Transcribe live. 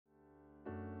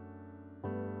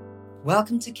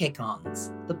Welcome to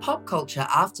Kick-Ons, the pop culture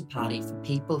after party for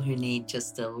people who need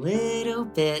just a little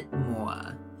bit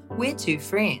more. We're two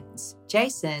friends,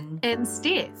 Jason and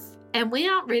Steph, and we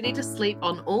aren't ready to sleep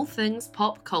on all things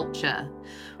pop culture.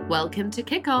 Welcome to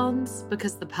Kick-Ons,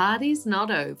 because the party's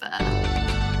not over.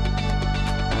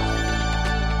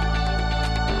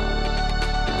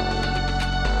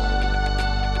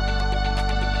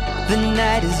 The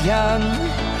night is young,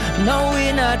 no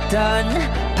we're not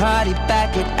done. Party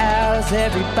back at ours,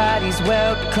 everybody's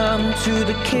welcome to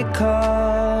the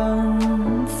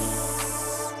Kick-Ons.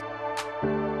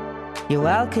 You're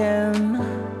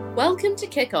welcome. Welcome to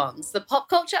Kick-Ons, the pop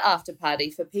culture after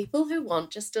party for people who want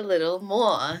just a little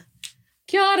more.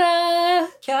 Kia ora!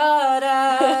 Kia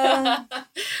ora!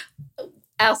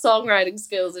 Our songwriting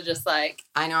skills are just like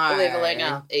I know. leveling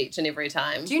up each and every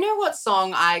time. Do you know what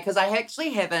song because I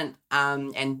actually haven't,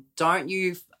 and don't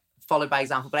you followed by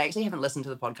example, but I actually haven't listened to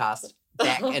the podcast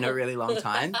back in a really long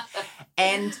time.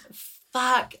 And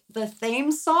fuck, the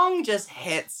theme song just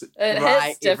hits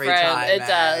right every time.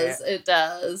 It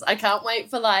does. I can't wait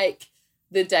for like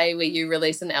the day where you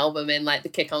release an album and like the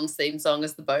Kick-Ons theme song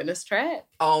is the bonus track.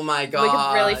 Oh my God. We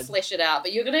can really flesh it out,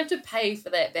 but you're going to have to pay for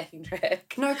that backing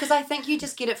track. No, because I think you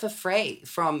just get it for free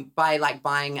by like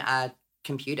buying a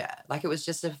computer. Like it was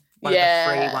just one of the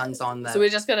free ones on the... So we're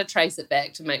just going to trace it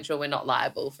back to make sure we're not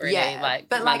liable for any money.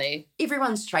 Like,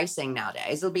 everyone's tracing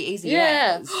nowadays. It'll be easy.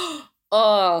 Yeah.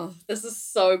 Oh, this is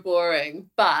so boring.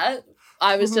 But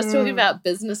I was just talking about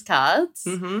business cards.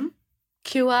 Mm-hmm.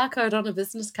 QR code on a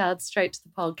business card straight to the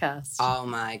podcast. Oh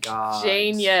my God.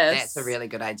 Genius. That's a really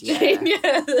good idea. Genius.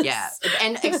 Yeah.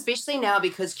 And especially now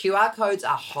because QR codes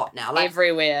are hot now. Like,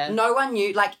 everywhere. No one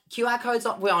knew, like QR codes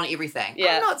were on everything.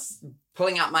 Yeah. I'm not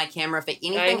pulling out my camera for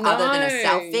anything other than a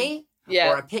selfie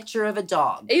or a picture of a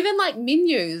dog. Even like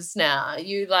menus now,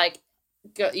 you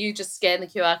just scan the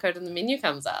QR code and the menu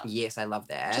comes up. Yes, I love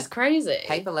that. Just crazy.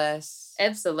 Paperless.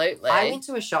 Absolutely. I went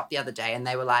to a shop the other day and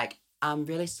they were like, I'm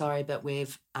really sorry, but we're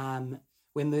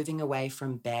moving away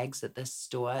from bags at this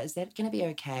store. Is that going to be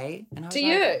okay? And I was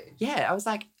yeah, I was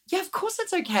like, yeah, of course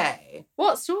it's okay.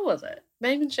 What store was it?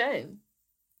 Maim and Shane?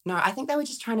 No, I think they were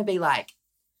just trying to be like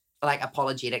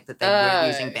apologetic that they weren't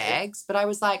using bags. But I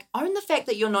was like, own the fact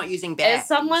that you're not using bags. As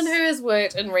someone who has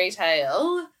worked in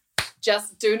retail,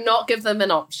 just do not give them an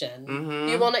option. Mm-hmm.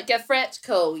 You want it gift wrapped?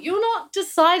 Cool. You're not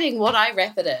deciding what I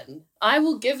wrap it in. I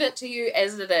will give it to you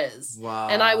as it is. Wow.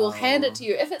 And I will hand it to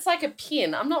you. If it's like a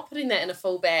pen, I'm not putting that in a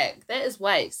full bag. That is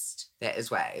waste. That is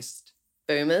waste.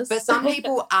 Boomers. But some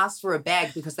people ask for a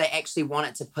bag because they actually want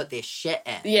it to put their shit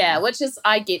in. Yeah, which is,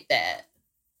 I get that.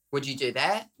 Would you do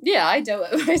that? Yeah, I do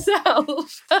it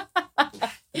myself.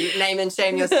 You name and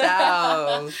shame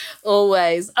yourself.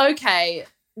 Always. Okay,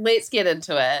 let's get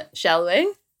into it, shall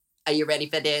we? Are you ready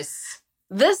for this?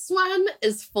 This one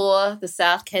is for the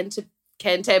South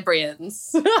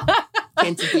Cantabrians.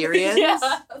 Cantabrians? Yeah,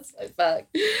 that's so fuck.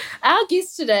 Our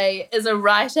guest today is a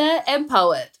writer and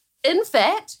poet. In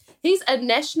fact, he's a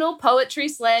National Poetry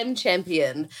Slam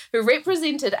champion who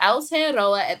represented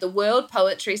Aotearoa at the World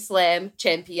Poetry Slam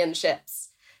Championships.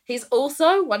 He's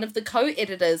also one of the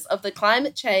co-editors of the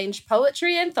Climate Change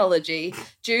Poetry Anthology,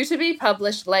 due to be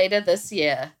published later this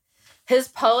year. His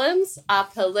poems are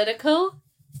political,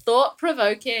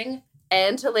 thought-provoking,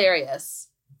 and hilarious.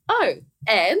 Oh,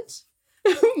 and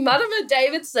Marama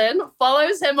Davidson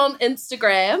follows him on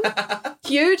Instagram.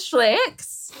 Huge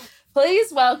flex.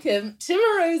 Please welcome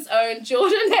Timaru's own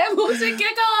Jordan Hamill to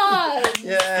Kick-Ons.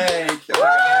 Yay!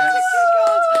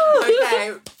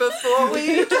 Okay, before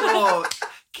we talk,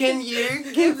 can you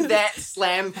give that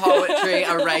slam poetry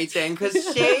a rating? Because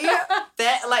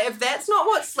if that's not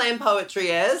what slam poetry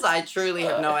is, I truly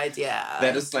have no idea.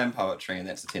 That is slam poetry, and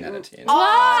that's a 10 out of 10.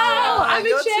 Wow, I'm a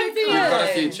you're champion. You've got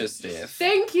a future, Steph.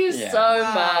 Thank you Yeah. so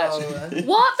Wow. much.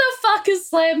 What the fuck is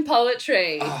slam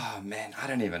poetry? Oh, man, I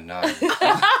don't even know.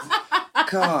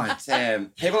 God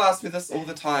damn. People ask me this all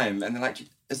the time, and they're like,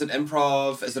 is it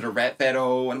improv? Is it a rap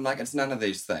battle? And I'm like, it's none of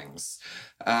these things.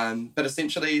 But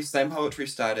essentially, slam poetry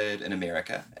started in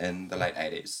America in the late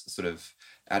 80s, sort of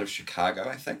out of Chicago,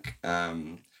 I think.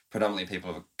 Predominantly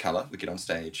people of colour would get on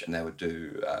stage and they would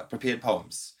do prepared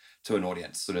poems to an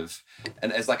audience, sort of,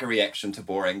 and as like a reaction to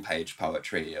boring page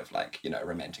poetry of like,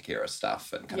 romantic era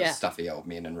stuff and kind of stuffy old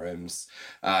men in rooms.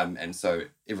 And so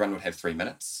everyone would have 3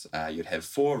 minutes. You'd have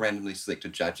 4 randomly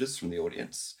selected judges from the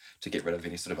audience to get rid of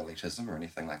any sort of elitism or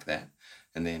anything like that.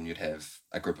 And then you'd have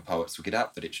a group of poets who get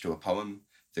up that each do a poem,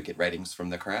 that get ratings from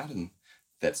the crowd, and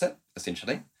that's it,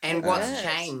 essentially. And what's Yes.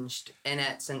 changed in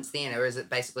it since then, or is it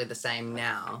basically the same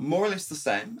now? More or less the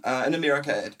same. In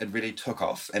America, it really took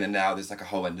off, and then now there's like a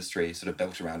whole industry sort of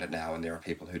built around it now, and there are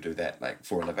people who do that like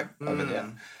for a living over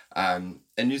there.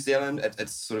 In New Zealand,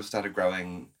 it's sort of started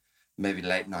growing maybe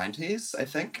late 90s, I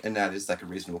think, and now there's like a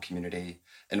reasonable community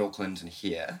in Auckland and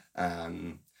here.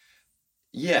 I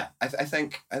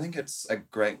think it's a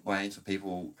great way for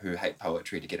people who hate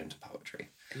poetry to get into poetry.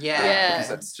 Yeah.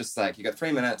 Because it's just like you got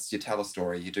 3 minutes, you tell a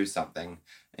story, you do something,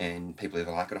 and people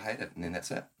either like it or hate it, and then that's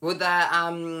it. Well,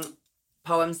 the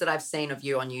poems that I've seen of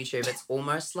you on YouTube, it's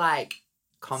almost like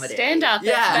comedy. Stand up.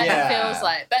 Yeah. That feels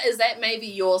like. But is that maybe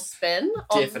your spin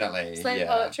on Definitely. slam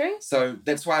poetry? So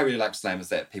that's why I really like slam, is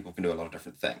that people can do a lot of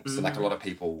different things. So like a lot of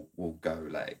people will go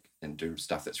like and do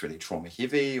stuff that's really trauma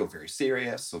heavy or very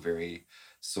serious or very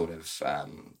sort of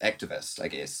activist, I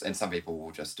guess. And some people will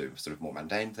just do sort of more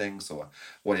mundane things or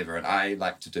whatever. And I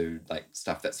like to do like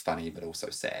stuff that's funny but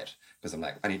also sad, because I'm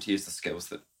like, I need to use the skills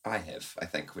that I have, I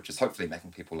think, which is hopefully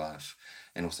making people laugh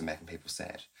and also making people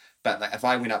sad. But like, if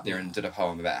I went up there and did a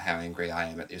poem about how angry I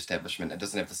am at the establishment, it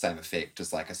doesn't have the same effect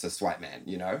as like a cis white man,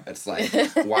 you know? It's like,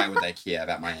 why would they care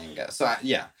about my anger? So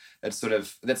it's sort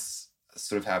of, that's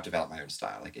sort of how I've developed my own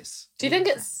style, I guess. Do you think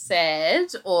it's sad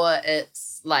or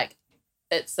it's like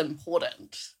it's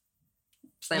important?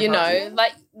 Slam You poetry. know,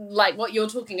 like what you're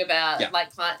talking about, Yeah.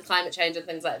 like climate change and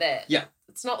things like that. Yeah.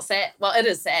 It's not sad. Well, it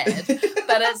is sad,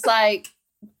 but it's like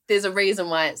there's a reason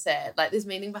why it's sad. Like there's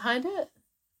meaning behind it.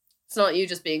 It's not you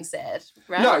just being sad,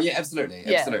 right? No, yeah, absolutely.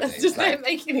 Yeah. Absolutely. It just Like, don't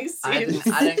make any sense.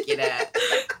 I don't get it.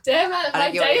 Damn it, I my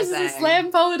don't get what days you're as a saying.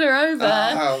 slam poet are over.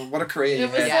 oh, what a career you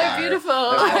It was had. Yeah. so beautiful.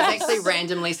 I was actually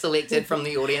randomly selected from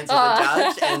the audience as a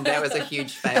judge, and that was a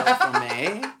huge fail for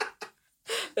me.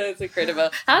 That's incredible.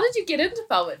 How did you get into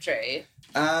poetry?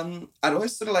 I'd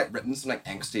always sort of like written some like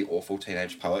angsty, awful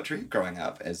teenage poetry growing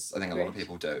up, as I think a lot of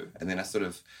people do. And then I sort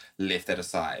of left that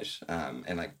aside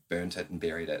and like burnt it and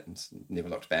buried it and never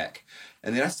looked back.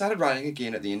 And then I started writing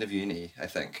again at the end of uni, I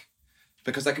think,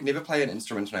 because I could never play an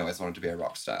instrument and I always wanted to be a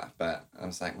rock star. But I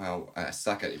was like, well, I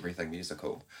suck at everything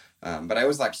musical. But I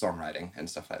always liked songwriting and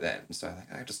stuff like that. And so I think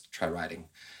I'd just try writing.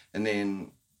 And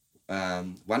then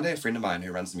one day a friend of mine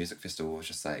who runs the music festival was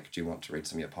just like, do you want to read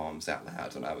some of your poems out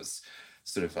loud? And I was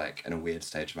sort of like in a weird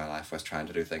stage of my life, I was trying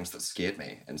to do things that scared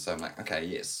me. And so I'm like, okay,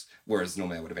 yes. Whereas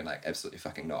normally I would have been like, absolutely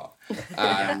fucking not.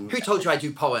 Who told you I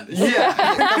do poems? Yeah.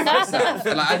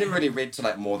 And like, I never really read to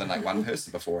like more than like one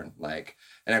person before.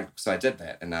 So I did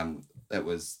that. And there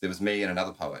was me and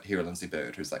another poet, Hera Lindsay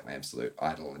Bird, who's like my absolute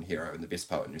idol and hero and the best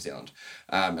poet in New Zealand.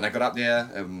 And I got up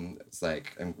there, it's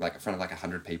like in front of like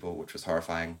 100 people, which was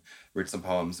horrifying, read some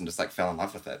poems and just like fell in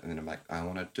love with it. And then I'm like, I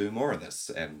want to do more of this.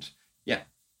 And yeah.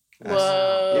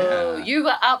 Whoa. Yeah. You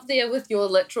were up there with your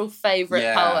literal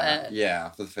favourite poet. Yeah,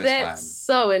 for the first That's time.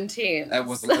 so intense. It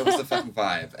was a fucking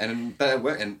vibe. But it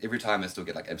worked, and every time I still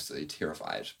get like absolutely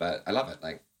terrified. But I love it.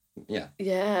 Like, yeah.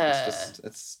 Yeah.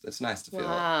 It's nice to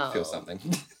Wow. feel something.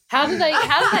 How do they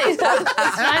it's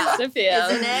nice to feel.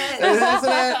 Isn't it?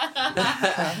 Isn't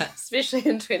it? Especially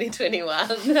in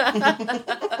 2021.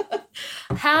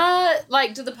 How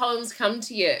do the poems come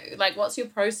to you? Like, what's your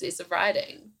process of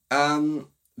writing?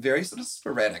 Very sort of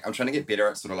sporadic. I'm trying to get better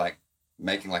at sort of like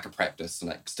making like a practice and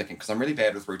like sticking, because I'm really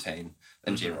bad with routine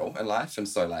in general in life, and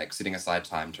so like setting aside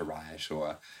time to write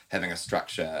or having a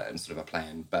structure and sort of a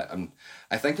plan. But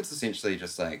I think it's essentially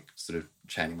just like sort of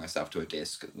chaining myself to a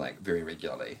desk like very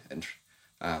regularly and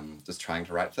just trying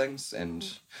to write things. And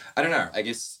I don't know, I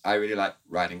guess I really like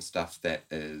writing stuff that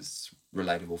is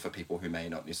relatable for people who may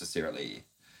not necessarily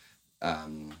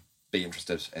be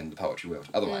interested in the poetry world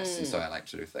otherwise. And so I like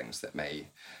to do things that may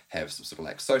have some sort of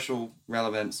like social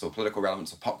relevance or political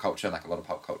relevance or pop culture, like a lot of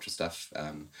pop culture stuff.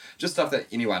 Just stuff that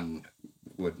anyone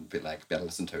would be able to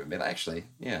listen to and be like, actually,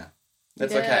 yeah,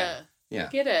 that's okay. Yeah.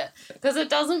 Get it? Because it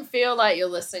doesn't feel like you're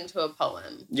listening to a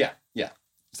poem. Yeah.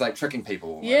 It's like tricking people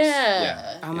almost.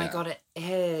 Yeah. Oh my God, it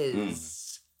is.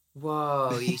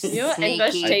 Whoa, you Your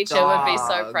English sneaky teacher would be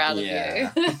so dog. proud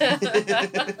Yeah. of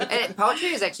you. And poetry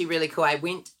is actually really cool. I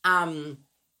went on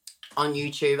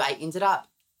YouTube. I ended up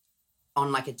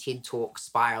on like a TED Talk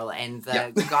spiral, and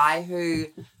the guy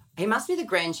he must be the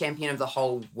grand champion of the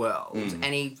whole world, and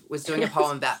he was doing a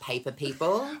poem about paper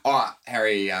people. Oh,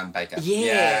 Harry Baker. Yes.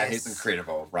 Yeah, he's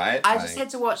incredible, right? I just had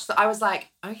to watch. I was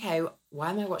like, okay,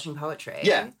 why am I watching poetry?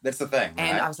 Yeah, that's the thing,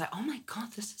 And right? I was like, oh my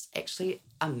God, this is actually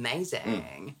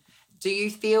amazing. Do you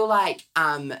feel like,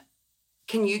 can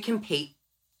you compete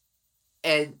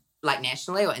like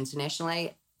nationally or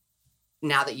internationally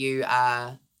now that you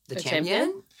are the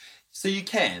champion? So you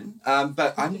can,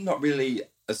 but I'm not really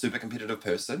a super competitive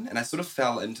person, and I sort of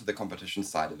fell into the competition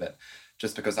side of it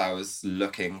just because I was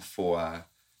looking for,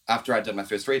 after I did my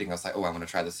first reading, I was like, oh, I want to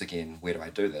try this again. Where do I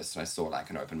do this? And I saw like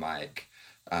an open mic,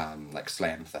 like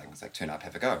slam things, like turn up,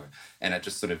 have a go. And it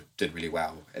just sort of did really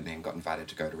well, and then got invited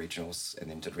to go to regionals, and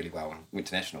then did really well and went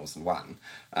to nationals and won,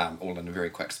 all in a very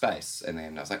quick space. And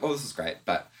then I was like, oh, this is great.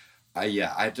 But I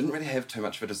didn't really have too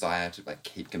much of a desire to like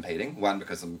keep competing. One,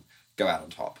 because I'm go out on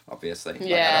top, obviously.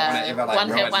 Yeah. Like, I don't want to ever, like, one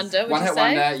hit wonder, one hit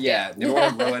say? wonder, yeah. Never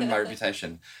want to ruin my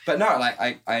reputation. But no,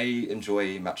 like I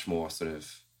enjoy much more sort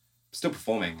of still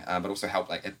performing, but also help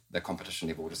like at the competition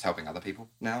level, just helping other people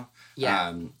now.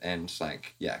 Yeah. And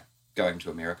like, yeah, going to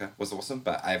America was awesome,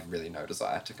 but I have really no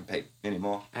desire to compete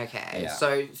anymore. Okay. Yeah.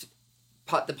 So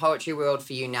the poetry world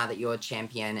for you now that you're a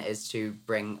champion is to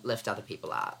lift other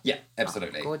people up. Yeah,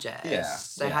 absolutely. Oh, gorgeous. Yeah.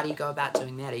 So yeah. how do you go about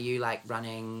doing that? Are you like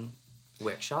running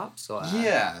workshops or?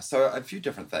 Yeah, so a few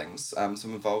different things. So I'm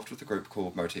involved with a group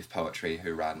called Motif Poetry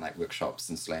who run like workshops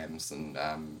and slams and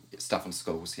stuff in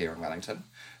schools here in Wellington.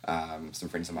 Some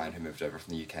friends of mine who moved over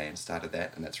from the UK and started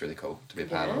that, and that's really cool to be a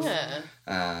part of.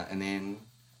 And then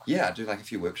yeah, I do like a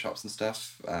few workshops and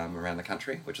stuff around the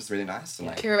country, which is really nice. And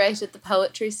like, curated the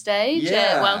poetry stage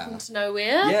at Welcome to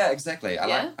Nowhere. Yeah, exactly.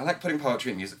 Yeah. I like putting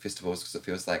poetry at music festivals because it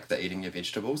feels like the eating your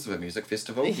vegetables of a music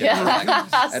festival. You Yeah. know, like,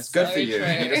 it's good So for you. true.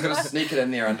 You just gotta sneak it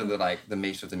in there under the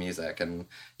meat of the music, and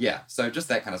yeah, so just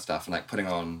that kind of stuff, and like putting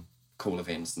on cool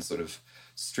events and sort of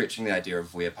stretching the idea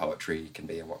of where poetry can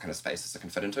be and what kind of spaces it can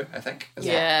fit into. I think is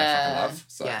what I fucking love.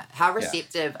 So, yeah. How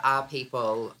receptive are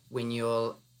people when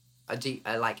you're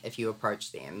like if you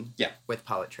approach them with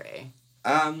poetry?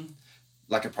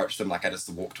 Like approach them like I just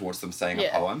walk towards them saying a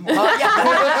Yeah. poem. Oh,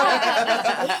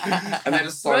 yeah. And they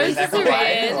just slowly Roses back are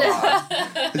away. red.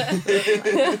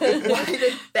 Why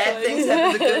did bad things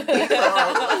happen to good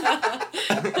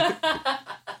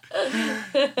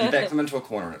people? You back them into a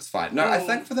corner and it's fine. No, I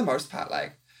think for the most part,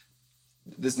 like,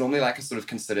 there's normally like a sort of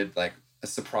considered like a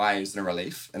surprise and a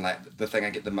relief, and like the thing I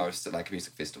get the most at like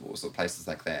music festivals or places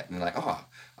like that, and they're like, oh,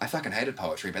 I fucking hated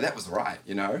poetry, but that was right,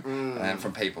 you know,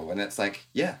 from people, and it's like,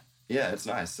 yeah, it's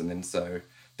nice, and then so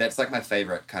that's like my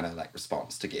favorite kind of like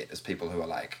response to get is people who are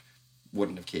like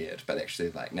wouldn't have cared, but actually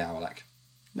like now are like,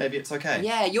 maybe it's okay.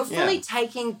 Yeah, you're fully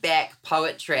taking back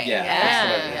poetry. Yeah,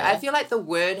 absolutely. I feel like the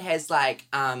word has like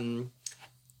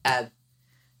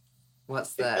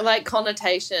what's the like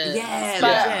connotation. yeah,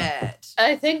 But legit.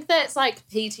 I think that's like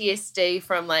PTSD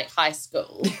from like high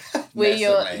school. Where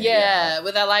you're Massively, yeah.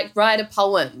 where they're like, write a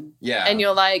poem. Yeah. And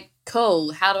you're like,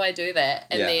 cool, how do I do that?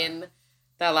 And Yeah. then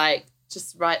they're like,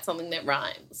 just write something that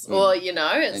rhymes. Or, you know,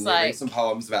 it's and you like read some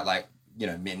poems about like, you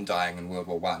know, men dying in World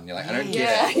War One. You're like, I don't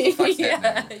Yeah. get it. What the fuck's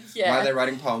happening? Yeah. Why are they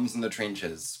writing poems in the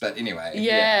trenches? But anyway.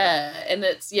 Yeah. And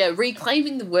it's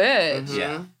reclaiming the word. Mhm.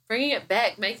 Yeah. Bringing it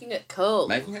back, making it cool.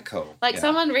 Making it cool. Like yeah.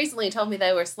 someone recently told me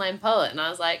they were a slam poet, and I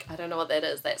was like, I don't know what that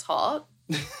is. That's hot.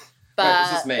 But it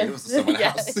was just me. It was just someone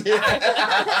Yeah. else. It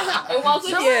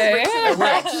wasn't Someone you.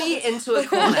 backed me into a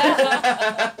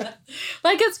corner.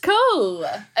 Like, it's cool.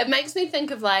 It makes me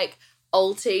think of like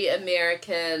alti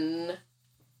American.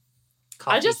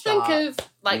 I just think of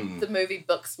like the movie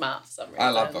Booksmart for some reason. I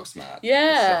love Booksmart.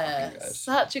 Yeah, It's so fucking good.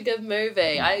 such a good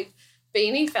movie.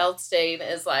 Beanie Feldstein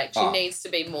is like, she needs to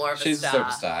be more of a She's star. a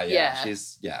superstar, yeah.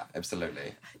 She's,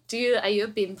 absolutely. Are you a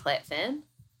Ben Platt fan?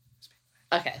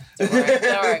 Okay, don't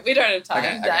worry. We don't have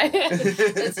time Okay.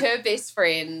 It's her best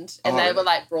friend, and they were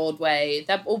like Broadway.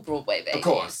 They're all Broadway babies. Of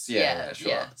course, yeah, sure.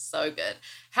 Yeah, so good.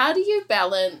 How do you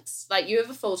balance, like, you have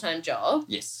a full-time job.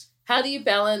 Yes. How do you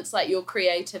balance like your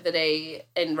creativity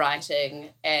in writing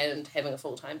and having a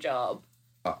full-time job?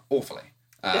 Oh, awfully.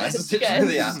 That's Good.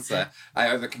 essentially the answer. I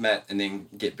overcommit and then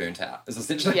get burnt out. Is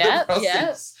essentially the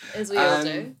process. As we all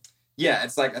do. Yeah,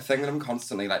 it's like a thing that I'm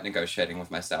constantly like negotiating with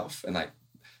myself, and like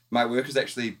my work has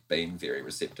actually been very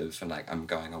receptive, and like I'm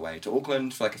going away to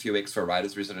Auckland for like a few weeks for a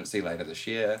writer's residency later this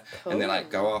year, and they're like,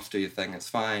 go off, do your thing, it's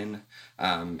fine,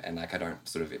 and like I don't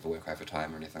sort of ever work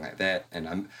overtime or anything like that, and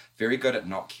I'm very good at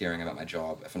not caring about my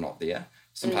job if I'm not there.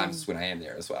 Sometimes when I am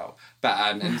there as well. But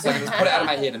and so I can just put it out of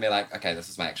my head and be like, okay, this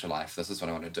is my actual life. This is what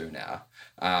I want to do now.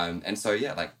 And so,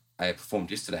 yeah, like I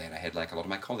performed yesterday and I had like a lot of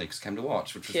my colleagues came to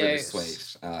watch, which was really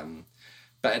sweet.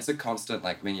 But it's a constant,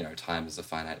 like, I mean, you know, time is a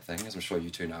finite thing, as I'm sure you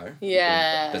two know.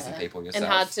 Yeah. Busy people yourself.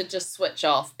 And hard to just switch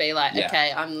off, be like, Yeah.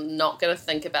 okay, I'm not going to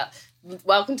think about...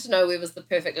 Welcome to Nowhere was the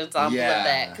perfect example of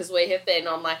that, because we have been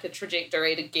on like a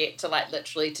trajectory to get to like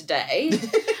literally today.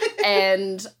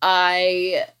 And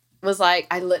I was like,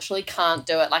 I literally can't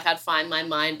do it. Like, I'd find my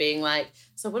mind being like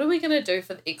so what are we going to do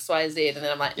for XYZ? And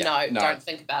then I'm like, Yeah, no, no. don't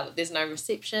think about it. There's no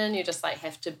reception. You just like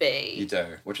have to be. You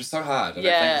do, which is so hard. And I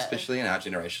Yeah. think especially in our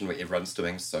generation where everyone's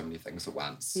doing so many things at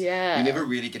once. Yeah. You never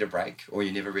really get a break, or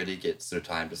you never really get sort of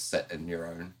time to sit in your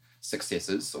own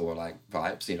successes or like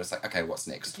vibes. You're just like, okay, what's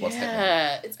next? What's happening?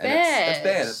 Yeah, it's And bad. it's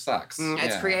bad. It sucks. It's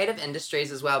Yeah. creative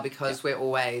industries as well because we're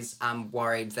always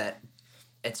worried that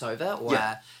it's over or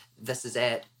Yeah. this is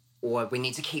it or we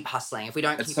need to keep hustling. If we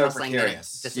don't It's keep so hustling, then it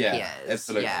precarious. disappears. Yeah,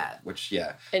 absolutely. Yeah. Which,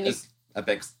 And you- is a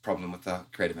big problem with the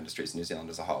creative industries in New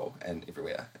Zealand as a whole and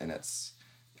everywhere. And it's,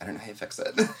 I don't know how you fix it.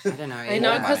 I don't know. I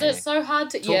know, More because money. it's so hard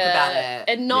to Talk about it.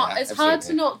 and not. Yeah, it's hard to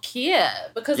absolutely. not care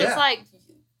because it's Yeah. like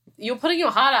you're putting your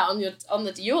heart out on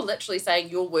the. You're literally saying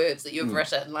your words that you've Mm.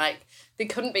 written. Like there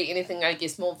couldn't be anything, I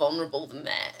guess, more vulnerable than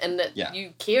that, and that Yeah.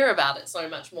 you care about it so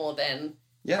much more than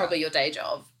Yeah. probably your day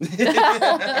job.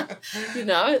 yeah. You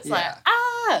know, it's like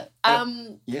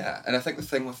Yeah, and I think the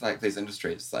thing with like these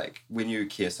industries, like when you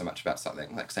care so much about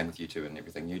something, like same with you two and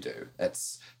everything you do,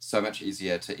 it's so much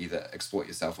easier to either exploit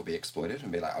yourself or be exploited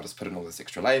and be like, I'll just put in all this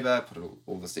extra labor, put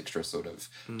all this extra sort of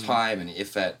time and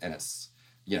effort, and it's,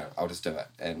 you know, I'll just do it,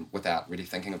 and without really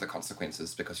thinking of the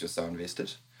consequences because you're so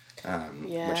invested, which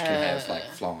can have like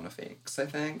flow-on effects, I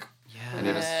think. Yeah. And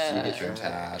you get burnt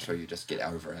out, or you just get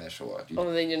over it, or you,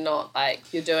 or then you're not like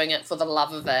you're doing it for the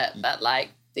love of it, but like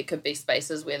there could be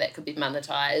spaces where that could be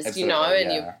monetized, you know, Absolutely,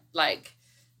 and yeah. you like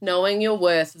knowing your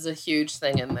worth is a huge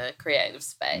thing in the creative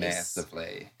space.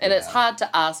 massively. And it's yeah. hard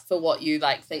to ask for what you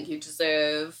like think you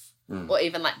deserve Mm. or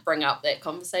even like bring up that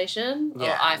conversation.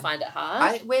 Yeah. Or I find it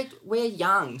hard. We're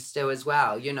young still as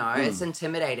well, you know. Mm. It's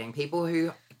intimidating. People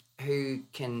who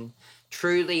can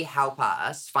truly help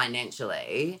us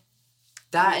financially,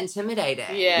 they're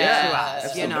intimidating Yeah. to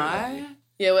us, you know? absolutely.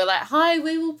 Yeah, we're like, hi,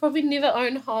 we will probably never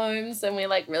own homes and we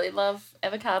like really love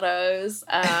avocados.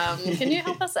 Can you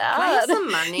help us Can I have out?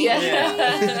 some money?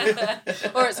 Yeah.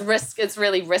 Or it's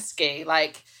really risky.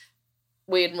 Like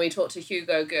when we talked to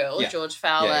Hugo Girl, Yeah. George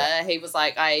Fowler, Yeah, he was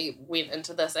like, I went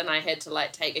into this and I had to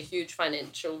like take a huge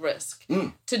financial risk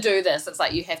Mm. to do this. It's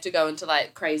like you have to go into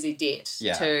like crazy debt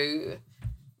Yeah. to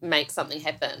make something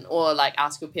happen, or like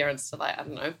ask your parents to like, I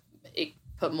don't know,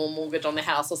 put more mortgage on the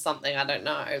house or something. I don't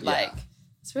know. Like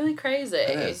it's really crazy.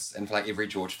 It is. And for like every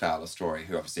George Fowler story,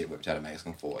 who obviously it worked out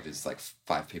amazing for, there's like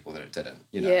 5 people that it didn't,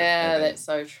 you know. Yeah, and then- that's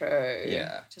so true.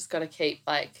 Yeah. Just got to keep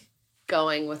like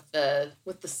going with the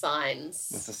signs.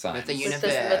 with the signs. With the With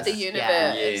universe. the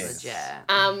universe. Yes.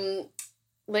 Legit.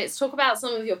 Let's talk about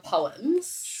some of your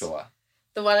poems. Sure.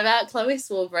 The one about Chloe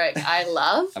Swarbrick, I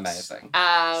love. Amazing.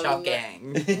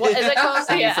 Shocking. What is it called?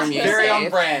 Coming Yeah. from you, Very on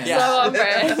Steve. brand. So on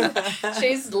brand.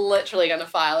 She's literally going to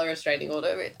file a restraining order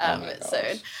Oh my soon.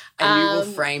 gosh. And you will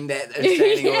Um, frame that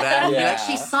restraining order and be Yeah. like,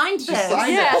 she signed this.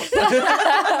 signed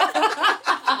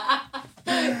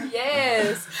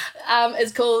Yes.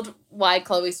 It's called Why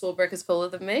Chloe Swarbrick is Cooler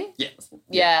Than Me. Yeah.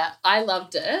 Yeah, I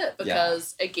loved it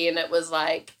because, again, it was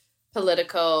like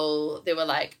political. There were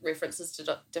like references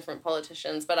to different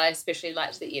politicians, but I especially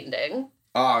liked the ending.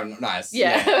 Oh, nice.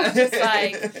 Yeah. Yeah. It's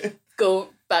like,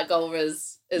 but Gulliver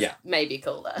is Yeah. maybe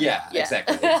cooler. Yeah,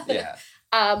 exactly. Yeah.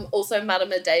 Also,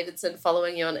 Marama Davidson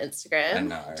following you on Instagram. I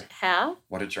know. How?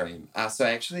 What a dream. So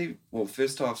I actually, well,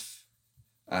 first off,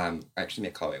 I actually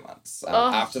met Chloe once Oh.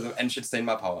 after and she'd seen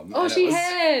my poem. Oh, and it she was-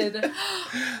 had.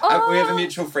 We have a Oh.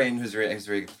 mutual friend who's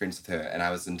very good friends with her, and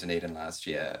I was in Dunedin last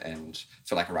year and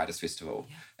for like a writers' festival,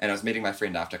 and I was meeting my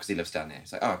friend after because he lives down there.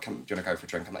 He's like, "Oh, come, do you want to go for a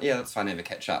drink?" I'm like, "Yeah, that's fine. Never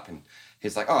catch up." And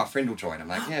he's like, "Oh, a friend will join." I'm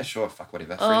like, "Yeah, sure, fuck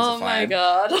whatever. Friends Oh are my fine."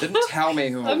 god. Didn't tell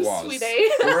me who I'm it was. sweetie.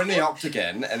 We're in the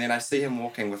Octagon, and then I see him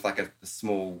walking with like a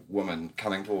small woman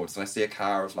coming towards, and I see a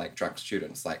car of like drunk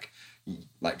students like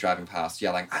driving past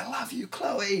yelling, "I love you,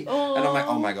 Chloe." And I'm like,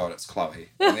 "Oh my god, it's Chloe."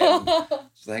 And then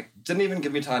she's like, didn't even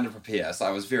give me time to prepare, so I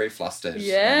was very flustered.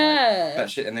 Yeah.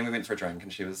 And then we went for a drink,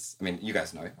 and she was, I mean, you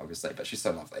guys know, obviously, but she's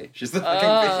so lovely. She's the Oh.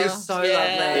 fucking She's best. so Yeah.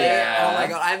 lovely. Yeah. Oh my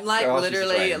god. I'm like Oh, she's a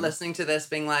literally dream. listening to this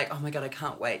being like, oh my god, I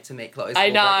can't wait to meet Chloe I Swarbrick,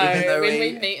 even know. though When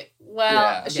we meet, well,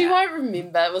 Yeah. she Yeah. won't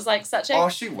remember. It was like such a Oh,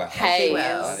 she will. Hey. She will.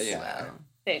 Yeah. She will.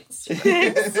 thanks.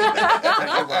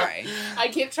 Don't worry. I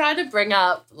kept trying to bring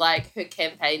up like her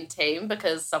campaign team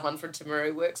because someone from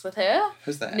Timaru works with her,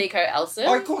 Who's that? Nico Elson.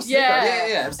 Oh, of course. Nico.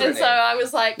 Yeah, absolutely. And so I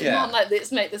was like, come Yeah. on, like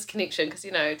let's make this connection because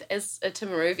you know, as a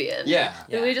Timaruvian, Yeah.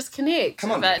 then we just connect.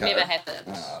 Come on, but Nico. it never happened.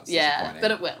 Oh, it's Yeah, disappointing.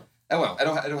 but it will. Oh, well,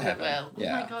 it'll It happen. will.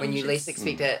 Yeah. Oh my God, When you should- least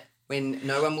expect it, when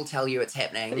no one will tell you it's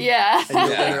happening. Yeah. And you'll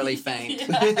Yeah. literally faint.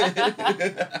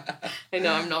 I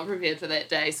know I'm not prepared for that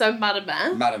day. So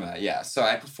Marama. Marama, yeah. So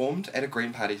I performed at a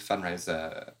Green Party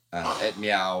fundraiser at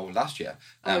Meow last year.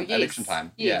 Oh, yes. Election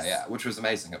time. Yes. Yeah, which was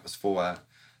amazing. It was for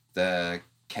the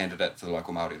candidate for the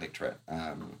local Māori electorate,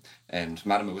 and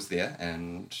Marama was there,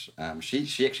 and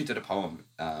she actually did a poem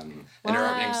in her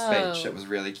opening speech. It was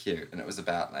really cute, and it was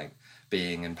about like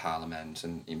being in Parliament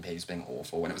and MPs being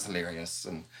awful, and it was hilarious,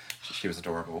 and she was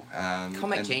adorable.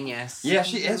 Comic genius. Yeah,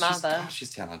 she is. Mother.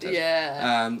 She's talented.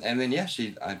 Yeah. And then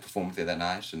I performed there that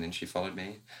night, and then she followed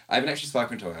me. I haven't actually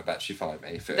spoken to her, but she followed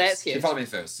me first. That's huge. She followed me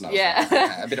first, and I was Yeah. like,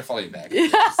 okay, I better follow you back.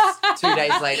 2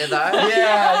 days later, though.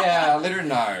 Yeah, let her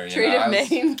know. Treat him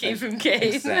mean, keep him keen.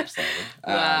 Exactly.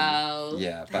 Wow.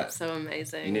 Yeah, but That's so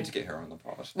amazing. you need to get her on the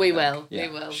pod. We will. Yeah.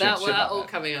 We will. She'll We're love all it.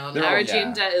 coming on. They're Our all-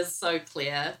 agenda is so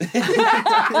clear.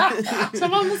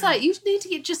 Someone was like, you need to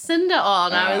get Jacinda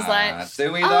on. I was like,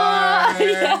 do we though?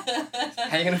 yeah.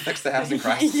 How are you going to fix the housing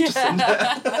crisis, Yeah.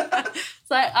 Jacinda? It's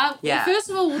like, Yeah. first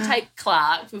of all, we'll take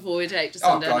Clark before we take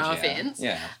Jacinda, no yeah. offence.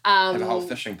 Yeah. Have a whole Um,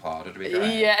 fishing pod. It'll be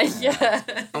great.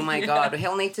 yeah. Oh my god,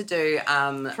 he'll need to do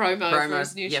Promo for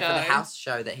his new for the show. house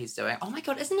show that he's doing. Oh my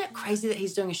god, isn't it crazy that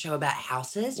he's doing a show about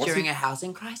houses What's during he- a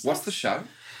housing crisis? What's the show?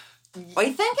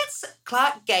 I think it's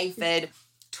Clark Gayford.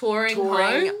 Touring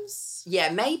Touring- homes. Yeah,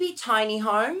 maybe tiny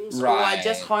homes Right. or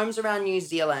just homes around New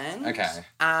Zealand. Okay.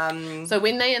 So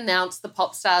when they announced the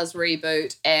Popstars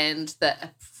reboot and the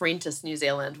Apprentice New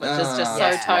Zealand, which is just so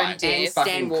that's tone right. and deaf. Stan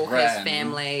Fucking Walker's grim.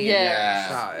 family Yeah.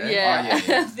 show. Yeah. Oh,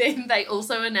 yeah. Then they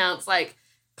also announced like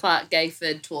Clark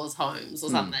Gayford tours homes or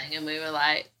something, and we were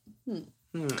like,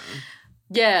 Hmm.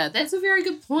 yeah, that's a very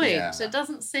good point. Yeah. It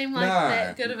doesn't seem like No.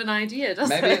 that good of an idea, does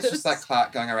Maybe it? it's just like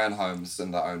Clark going around homes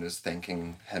and the owners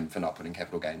thanking him for not putting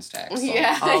capital gains tax on.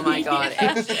 Yeah. Oh my god,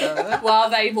 Yeah. actually. While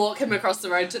they walk him across the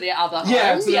road to their other home.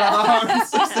 Yeah, to the other homes,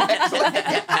 It's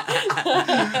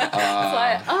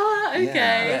like, oh, okay.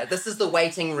 Yeah, this is the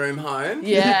waiting room home.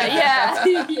 Yeah. Yeah.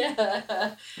 Do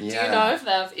Yeah. you know if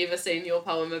they've ever seen your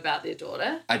poem about their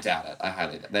daughter? I doubt it. I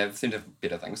highly doubt. They seem to have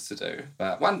better things to do.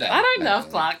 But one day. I don't know if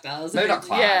maybe. Clark does. Maybe not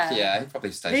Clark. Yeah, he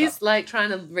probably stays He's up. like trying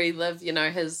to relive,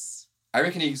 his. I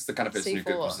reckon he's the kind of person who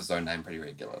C4. Googles his own name pretty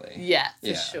regularly. Yeah,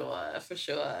 Yeah. for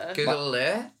sure. Google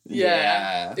alert.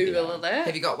 Yeah. Google yeah. alert.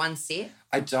 Have you got one set?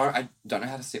 I don't know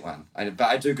how to set one. But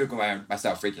I do Google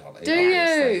myself regularly. Do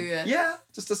obviously. you? Yeah,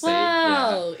 just to see.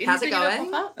 Wow. How's it Anything that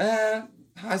going? pop up? Yeah.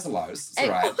 Highs and lows. It's Hey.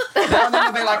 alright. Now and then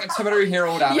there'll be like a Timaru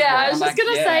Herald article. Yeah, I was I'm just like,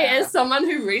 gonna say, yeah. as someone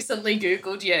who recently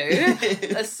Googled you,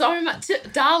 there's so much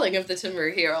darling of the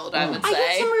Timaru Herald, I would I got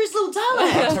say. Timaru's little Oh,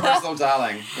 darling. Timaru's little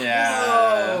darling.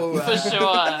 Yeah. Whoa. For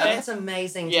sure. That's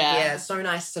amazing to Yeah. hear. So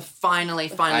nice to finally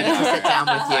I get to know. sit down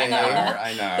with you. I know.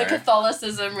 I know. The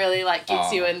Catholicism really gets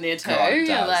Oh, you in there too. God, it You're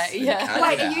does. like, You yeah. can't-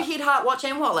 Wait, are you head, heart, watch,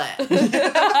 and wallet? Yeah.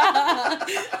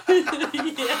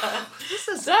 This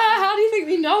is So how do you think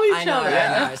we know each I know, other?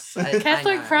 Yeah. I know. I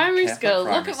Catholic know. primary Catholic school. Look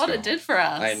primary at what it school. did for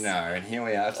us. I know, and here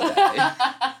we are today.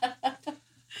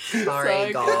 Sorry,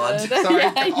 So God. good. Sorry,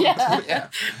 yeah, God. yeah.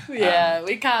 Yeah. Yeah,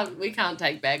 we can't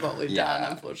take back what we've Yeah.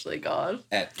 done, unfortunately, God.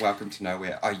 At Welcome to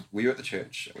Nowhere. Oh, were you at the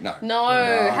church? No.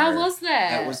 No, how was that?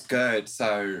 That was good.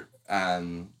 So,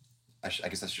 I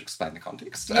guess I should explain the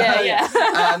context. Yeah.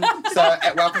 So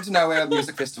at Welcome to Nowhere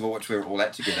Music Festival, which we were all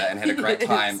at together and had a great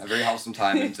time, a very wholesome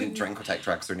time, and didn't drink or take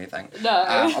drugs or anything. No.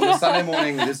 On the Sunday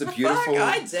morning, there's a beautiful.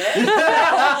 Fuck, I did.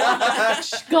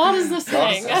 God is the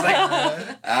God is thing.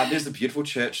 the there's a beautiful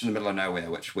church in the middle of nowhere,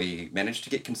 which we managed to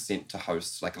get consent to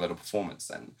host like a little performance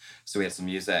in. So we had some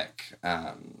music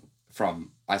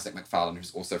from Isaac McFarlane,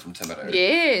 who's also from Timaru.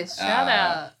 Yes, shout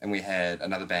out. And we had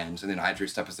another band, and then I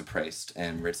dressed up as a priest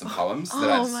and read some poems that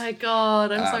Oh my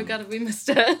God, I'm so um, glad we missed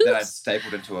it. that I'd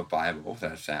stapled into a Bible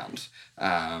that I'd found.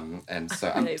 And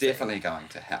so I'm Amazing. definitely going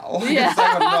to hell. Yeah.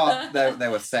 They were not, they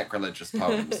were sacrilegious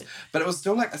poems. But it was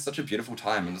still like such a beautiful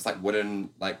time, and it's like wooden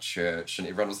like church, and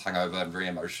everyone was hungover and very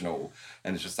emotional,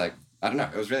 and it's just like, I don't know,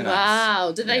 it was really nice.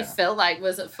 Wow, did they Yeah. feel like,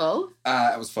 was it full?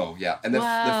 It was full, yeah. And they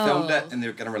Wow. filmed it, and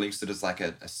they're going to release it as like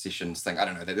a sessions thing. I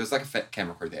don't know, there was like a fat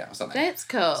camera crew there or something. That's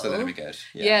cool. So that'd be good.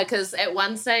 Yeah, because at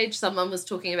one stage someone was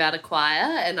talking about a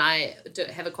choir, and I do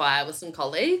have a choir with some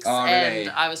colleagues, Oh, really?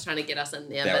 and I was trying to get us in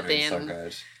there, That but would be then. so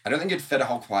good. I don't think you'd fit a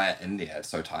whole choir in there. It's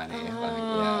so tiny. Like,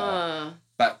 yeah. Oh,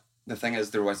 But the thing is,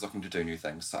 they're always looking to do new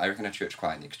things. So I reckon a church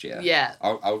choir next year. yeah.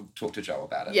 I'll talk to Joe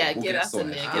about it. Yeah, We'll get it us in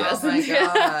sorted. there, Oh give us my in there.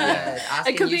 God. Yeah. Ask It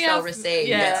and could you be shall our- receive.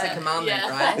 yeah, That's a commandment, yeah.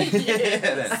 right? Yeah,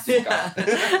 it is.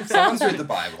 God. Someone's read the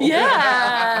Bible. Yeah.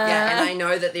 Yeah, and I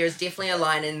know that there's definitely a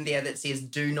line in there that says,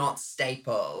 "Do not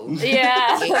staple."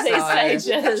 Yeah, these XO,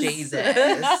 stages.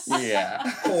 Jesus. Yeah.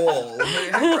 Paul,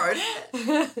 who wrote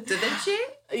it? Did she?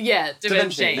 Yeah, Da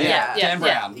Vinci. Yeah, Dan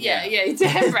Brown. Yeah,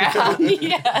 Dan Brown.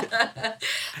 Yeah.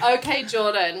 Okay,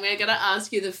 Jordan, we're going to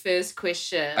ask you the first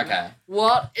question. Okay.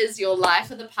 What is your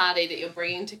life of the party that you're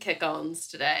bringing to Kick-Ons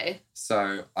today?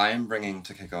 So I am bringing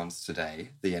to Kick-Ons today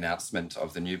the announcement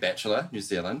of the new Bachelor, New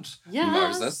Zealand, Yes.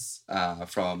 Moses,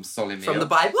 from Solimio. From the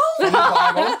Bible? From the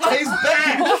Bible. He's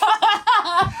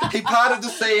back! He parted the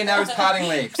sea and now he's parting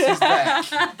legs. He's back.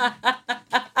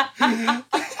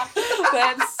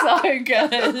 That's so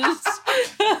good.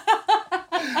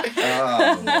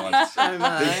 Oh, Lord. So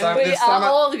much. We are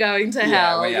all going to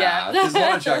hell. We Yeah. are. There's a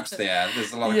lot of jokes there.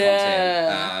 There's a lot of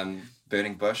content.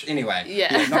 Burning Bush. Anyway.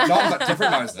 Yeah. Not but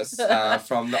different Moses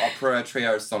from the opera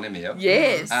trio Solimio.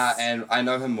 Yes. And I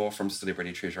know him more from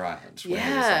Celebrity Treasure Island. When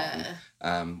he was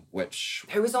on, which...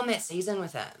 Who was on that season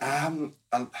with it?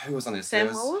 Who was on this?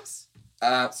 Sam Wallace?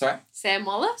 Sorry? Sam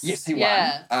Wallace? Yes, he won.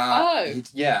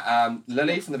 Yeah.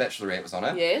 Lily from The Bachelorette was on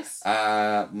it. Yes.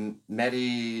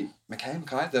 Maddie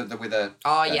McCann, the with the...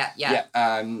 Oh, yeah.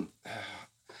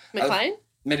 McLean?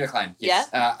 Maddie McLean, yes.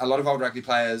 A lot of old rugby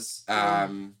players.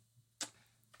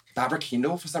 Barbara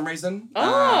Kendall, for some reason.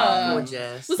 Oh.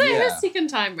 Gorgeous. Was that her Yeah. second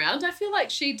time round? I feel like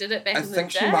she did it back I in the day.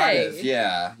 think she might have,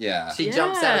 yeah. She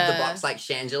jumps out of the Yeah. box like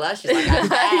Shangela. She's like, I'm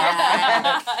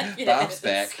back. Barb's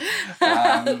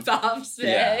back. Barb's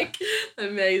yeah. back.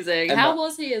 Amazing. And How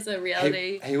was he as a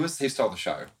reality? He stole the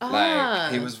show. Ah.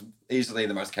 Like, he was easily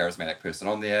the most charismatic person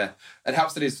on there. It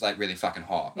helps that he's like really fucking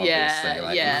hot, obviously. Yeah,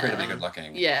 Like yeah. incredibly good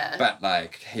looking. Yeah. But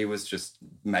like he was just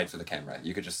made for the camera.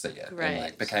 You could just see it. Right. And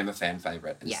like became a fan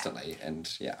favourite Yeah. instantly. And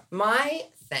yeah. My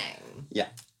thing Yeah.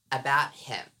 about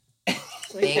him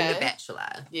being Okay. the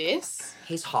Bachelor, Yes.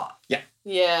 he's hot. Yeah.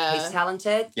 He's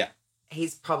talented. Yeah.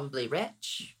 He's probably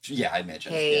rich. Yeah, I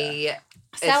imagine. He is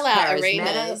Sell out charismatic.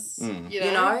 arenas. Mm. You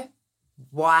You know? know?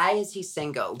 Why is he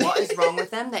single? What is wrong with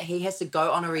him that he has to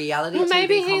go on a reality Well,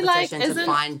 maybe TV he, like, competition to isn't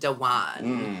find the one?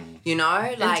 Mm. You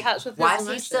know? Like, touch with why his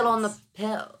is he still on the emotions.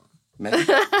 pill?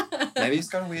 Maybe he's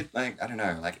got a weird, like, I don't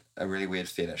know, like a really weird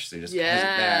fetish. So he just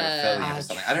hasn't been able to fill in or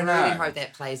something. I don't know. really hope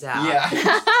that plays out.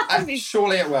 Yeah.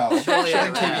 Surely it will. Surely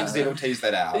it will. TVNZ will tease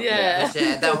that out.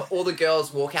 Yeah. All the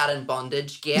girls walk out in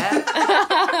bondage gear.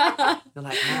 They're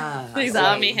like, These sweet.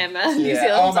 Army Hammer. New Yeah.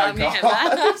 Zealand's Oh my Army God.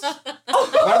 Hammer.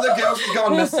 One of the girls has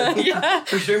gone missing. Yeah.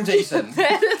 Presumed eaten.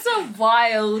 That is a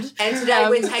wild. And today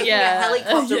we're taking yeah. a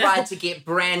helicopter Yeah. ride to get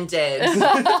branded.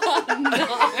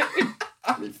 No.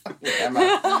 Army fucking hammer.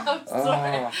 I'm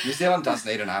sorry. Oh, New Zealand does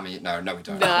need an army. No, we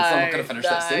don't. No, I'm not going to finish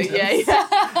that sentence. Yeah.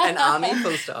 An army,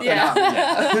 full stop. Yeah.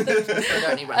 Yeah. We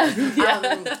don't need one.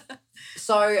 Yeah.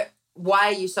 So why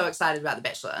are you so excited about The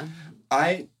Bachelor?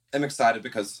 I am excited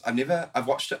because I've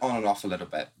watched it on and off a little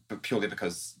bit, but purely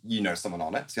because you know someone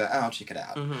on it. So you're like, oh, I'll check it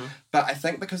out. Mm-hmm. But I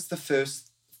think because the first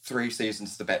 3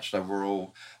 seasons of The Bachelor were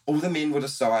all the men were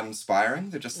just so uninspiring.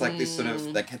 They're just like these sort of,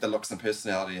 like had the looks and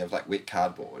personality of like wet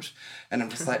cardboard. And I'm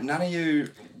just like, none of you,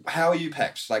 how are you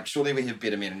picked? Like, surely we have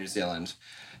better men in New Zealand.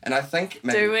 And I think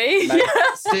maybe, Do we?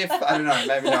 Steph, I don't know,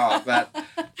 maybe not. But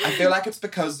I feel like it's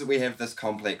because we have this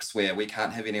complex where we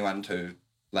can't have anyone too,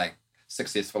 like,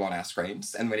 successful on our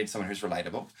screens, and we need someone who's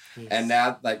relatable. Yes. And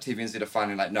now, like, TVNZ are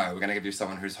finally like, no, we're going to give you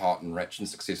someone who's hot and rich and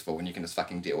successful, and you can just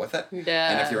fucking deal with it.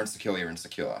 Yeah. And if you're insecure, you're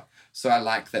insecure. So I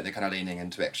like that they're kind of leaning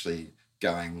into actually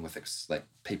going with like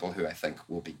people who I think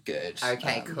will be good.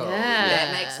 Okay, cool. Yeah.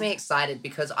 That makes me excited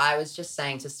because I was just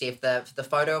saying to Steph, the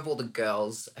photo of all the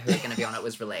girls who are going to be on it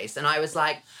was released. And I was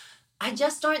like, I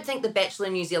just don't think The Bachelor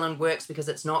New Zealand works because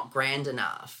it's not grand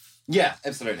enough. Yeah,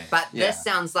 absolutely. But yeah. this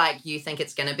sounds like you think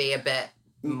it's going to be a bit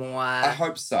more I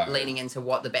hope so. leaning into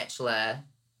what The Bachelor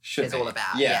Should is be. all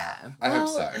about. Yeah, I hope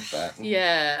Well, so. But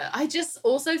Yeah, I just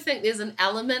also think there's an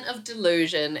element of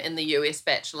delusion in the US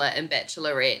Bachelor and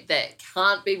Bachelorette that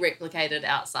can't be replicated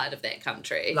outside of that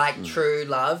country. Like true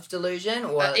love delusion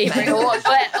or every, fake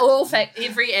delusion?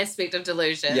 every aspect of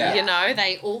delusion. Yeah. You know,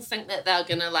 they all think that they're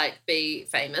gonna like be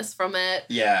famous from it.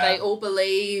 yeah, They all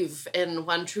believe in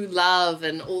one true love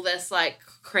and all this like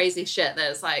crazy shit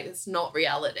that's like it's not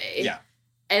reality. Yeah.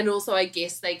 And also, I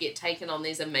guess they get taken on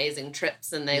these amazing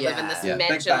trips and they live in this Yeah, big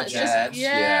mansion. It's just, budget,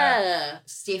 yeah.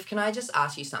 Steph, can I just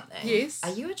ask you something? Yes.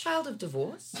 Are you a child of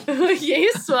divorce?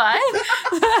 Yes, why?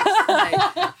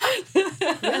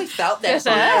 I really felt that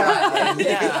from you right then.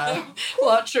 Yeah.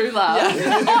 What true love?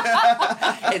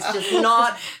 It's just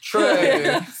not true.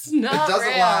 It's not it doesn't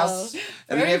real. last.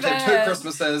 And then Very we have like bad. 2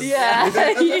 Christmases.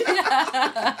 Yeah.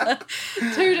 Yeah.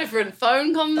 2 different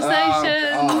phone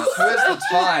conversations. Oh, who has the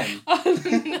time?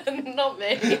 Not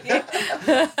me.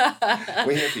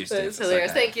 We're here for you, Steph. It's It's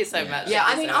hilarious. okay. Thank you so much. Yeah, Thank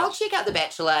I you mean, so I'll much. check out The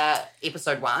Bachelor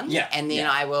episode 1. Yeah, And then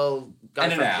yeah. I will go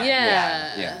In from and out. there.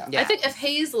 Yeah. Yeah. I think if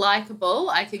he's likable,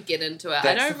 I could get into it. I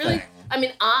That's don't the really. thing. I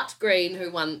mean, Art Green,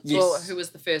 who won, Yes. or who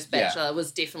was the first Yeah. Bachelor,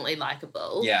 was definitely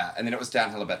likable. Yeah, and then it was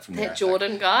downhill a bit from there. I That think.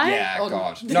 Jordan guy. Yeah, on-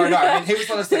 God. No, I mean, he was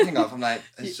what I was thinking of. I'm like,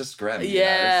 it's just grim.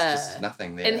 Yeah. It's just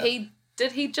nothing there. And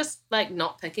did he just like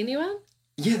not pick anyone?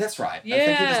 Yeah, that's right. I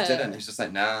think he just Yeah. didn't. He's just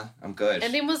like, nah, I'm good.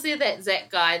 And then was there that Zach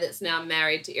guy that's now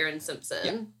married to Erin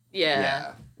Simpson?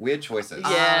 Yeah. Weird choices.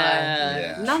 Yeah.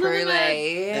 Yeah. None of them are-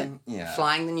 Truly And, yeah.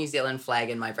 flying the New Zealand flag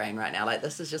in my brain right now. Like,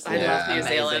 this is just I Yeah. love New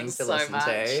amazing Zealand to so listen much.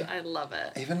 to. I love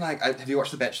it. Even like, have you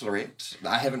watched The Bachelorette?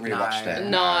 I haven't really No. watched it.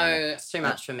 No. It's too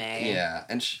much for me. Yeah,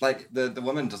 and like the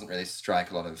woman doesn't really strike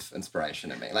a lot of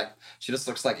inspiration in me. Like she just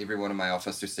looks like everyone in my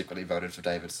office who secretly voted for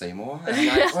David Seymour. And I'm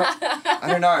like, well, I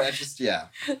don't know. It's just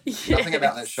nothing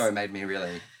about that Yes. show made me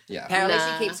really Apparently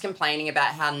Nah. she keeps complaining about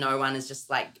how no one is just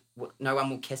like, no one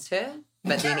will kiss her.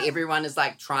 But then everyone is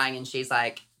like trying and she's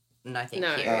like, no, thank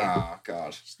No. you. Oh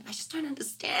God, She's like, I just don't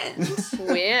understand.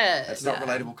 Weird. it's not Yeah.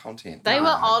 relatable content. They No. were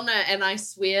on it, and I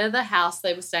swear the house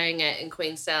they were staying at in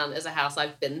Queenstown is a house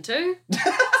I've been to.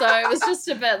 So it was just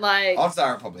a bit like, Odds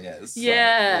are it probably is. So,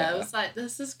 yeah, it was like,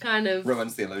 this is kind of,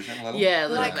 ruins the illusion a little. yeah, a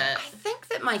little Like, bit. I think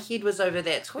that my head was over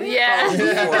that toilet Yeah, bowl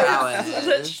for 4 hours.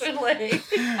 literally.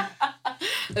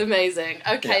 Amazing.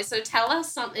 Okay, Yeah. so tell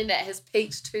us something that has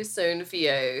peaked too soon for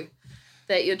you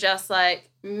that you're just like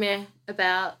meh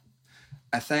about.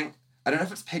 I think I don't know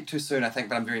if it's peaked too soon. I think,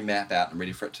 but I'm very mad about. I'm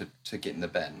ready for it to get in the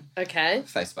bin. Okay.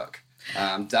 Facebook.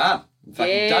 Done.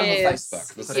 Fucking done with Yes.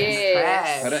 Facebook. This Put it in is- the Yes.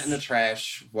 trash. Put it in the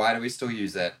trash. Why do we still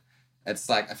use it? It's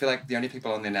like, I feel like the only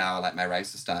people on there now are like my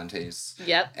racist aunties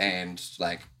Yep. and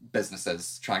like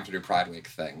businesses trying to do Pride Week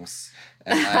things.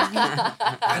 And like,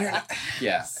 I don't know.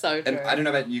 Yeah. So And true. I don't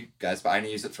know about you guys, but I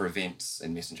only use it for events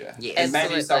in Messenger. Yes. And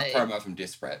maybe Absolutely. self-promo if I'm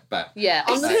desperate, but... Yeah,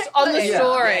 on the Exactly.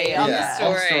 story, Yeah. on Yeah. the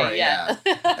On the story, story, yeah.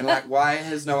 And like, why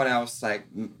has no one else like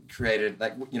created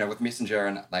like with Messenger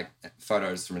and like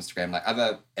photos from Instagram, like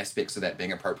other aspects of that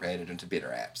being appropriated into better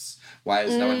apps? Why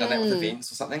has no one done that with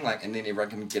events or something? Like, and then everyone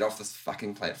can get off this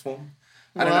fucking platform.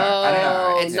 I don't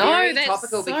know. It's No, very that's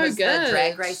topical so because good. the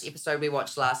Drag Race episode we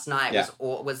watched last night Yeah.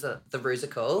 was the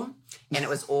Rusical, and it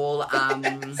was all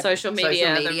Social media.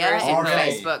 social the media, version. and Oh,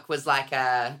 really? Facebook was like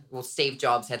Steve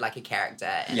Jobs had like a character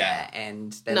in Yeah. it,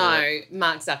 and they were- No,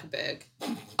 Mark Zuckerberg.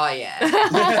 oh yeah, Same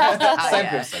yeah.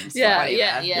 person. it's Yeah, fine.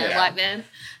 yeah, Yeah. white man.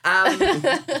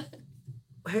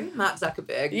 Who? Mark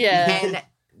Zuckerberg. Yeah. And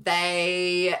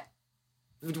they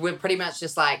were pretty much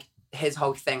just like, his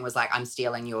whole thing was like, I'm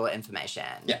stealing your information.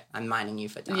 Yeah. I'm mining you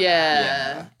for data.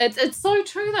 Yeah. It's so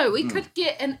true though. We Mm. could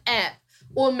get an app,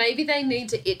 or maybe they need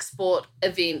to export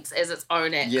events as its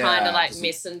own app, Yeah, kind of like just-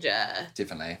 Messenger.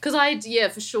 Definitely.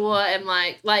 Because for sure, and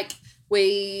like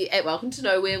we at Welcome to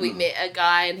Nowhere, we met a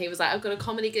guy, and he was like, I've got a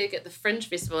comedy gig at the Fringe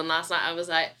Festival, and last night I was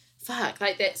like, fuck,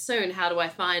 like that's soon. How do I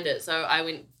find it? So I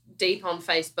went deep on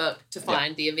Facebook to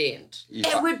find the event.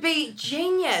 It would be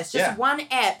genius. Just Yeah. one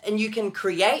app, and you can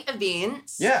create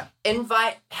events. Yeah.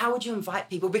 How would you invite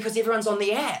people? Because everyone's on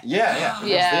the app. Yeah. It's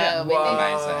Yeah, there. we need-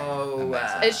 Amazing.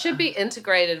 Amazing. It should be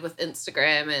integrated with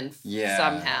Instagram and Yeah.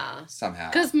 somehow. Somehow.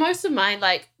 Because most of my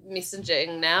like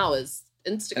messaging now is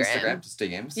Instagram. Just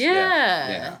DMs. Yeah.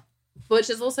 Yeah. Which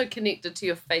is also connected to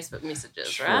your Facebook messages,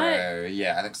 True. right?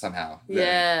 Yeah, I think somehow.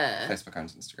 Yeah. Facebook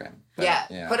owns Instagram. But,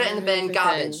 Yeah. Put it in the bin.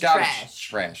 Garbage. Garbage. Trash.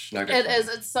 Trash. No good. It for is.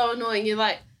 It's so annoying. You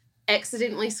like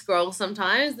accidentally scroll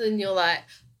sometimes, and you're like,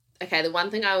 okay, the one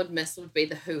thing I would miss would be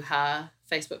the Hoo Ha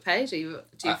Facebook page. Do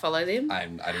you follow them? I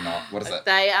do not. What is it?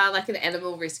 They are like an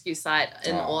animal rescue site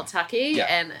in Oh. Otaki, Yeah.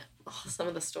 and some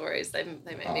of the stories they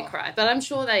make me Oh. cry. But I'm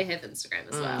sure they have Instagram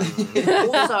as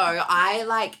well. Also, I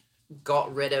like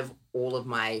got rid of all of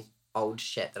my old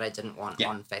shit that I didn't want Yeah.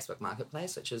 on Facebook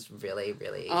Marketplace, which is really,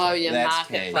 really easy. Oh yeah, That's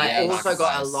marketplace. key. But Yeah, I also got a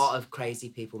Marketplace. lot of crazy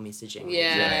people messaging me.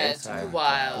 Yeah, it's so,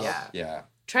 wild. Yeah. Yeah.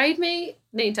 Trade Me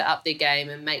need to up their game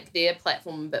and make their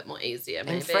platform a bit more easier.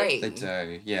 Maybe. And free. They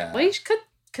do. Yeah. We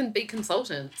can be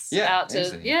consultants Yeah, out to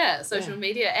easy. social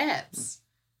media apps.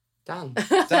 Done.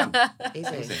 Done.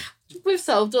 Easy. Easy. We've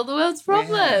solved all the world's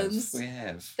problems. We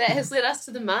have. That has led us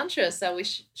to the mantra. So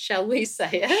shall we say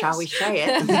it? Shall we say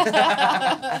it?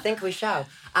 I think we shall.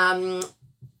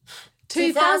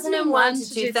 2001 to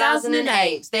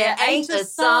 2008, there ain't a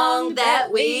song that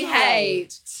we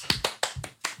hate.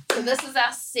 So this is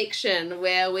our section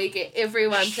where we get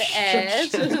everyone to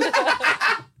add.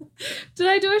 Did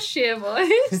I do a share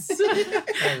voice?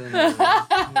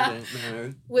 I don't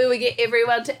know. Where we get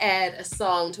everyone to add a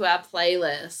song to our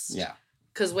playlist. Yeah.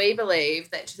 Because we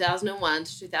believe that 2001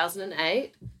 to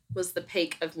 2008 was the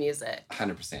peak of music.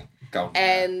 100%. Golden.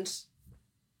 And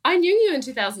I knew you in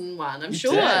 2001, I'm You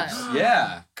sure. did?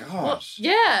 Yeah. Gosh.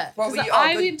 Yeah. What 'cause were you-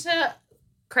 I good- went to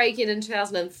Craighead in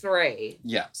 2003.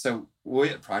 Yeah. So were we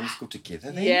at primary school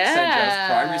together then? Yeah. St.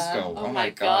 Joe's Primary School. Oh, my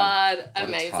God. What a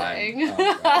Amazing. time.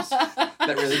 Oh, gosh.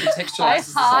 That really contextualizes I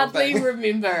this whole hardly thing.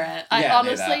 remember it. I Yeah,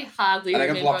 honestly neither. hardly I think I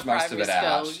remember blocked most of primary it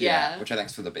out. school. Yeah. Which I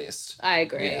think's for the best. I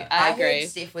agree. Yeah. I heard agree.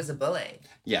 Steph was a bully.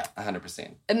 Yeah,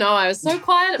 100%. No, I was so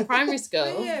quiet at primary school.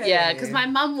 Really? Yeah, because my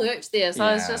mum worked there, so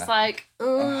I was Yeah. just like,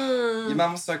 Your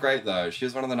mum was so great though. She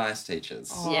was one of the nice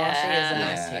teachers. Oh, Yeah. she is a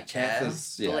nice yeah, teacher. Kath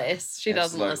is, yeah. bless. She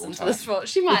doesn't absolute listen to all-time. this one.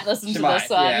 She might listen She to might, this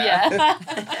one. yeah.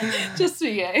 Yeah. Just for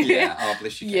you. Yeah, oh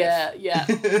bless you, Kath. Yeah,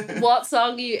 yeah. What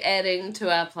song are you adding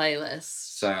to our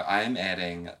playlist? So I am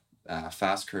adding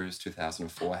Fast Cruise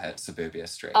 2004 hit Suburbia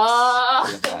Street. Oh.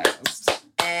 to the playlist.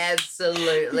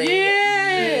 Absolutely.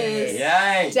 Yes.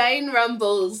 Yay! Dane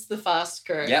Rumble's The Fast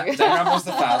Crew. Yep, Dane Rumble's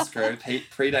the Fast Crew,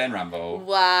 pre-Dane Rumble.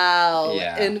 Wow.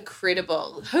 Yeah.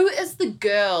 Incredible. Who is the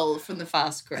girl from The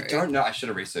Fast Crew? I don't know. I should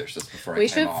have researched this before I We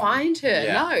came should on. find her.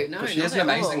 Yeah. No, But she not has an at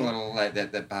amazing all. little like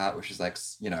that part where she's like,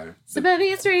 the-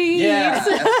 Suburbia Streets. Yeah.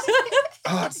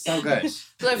 Oh, it's so good. So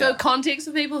for Yeah. context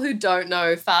for people who don't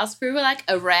know, Fast Crew were like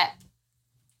a rap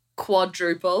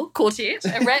quartet,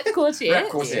 a rap quartet. Rap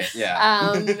quartet,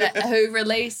 yeah. Who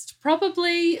released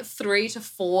probably 3 to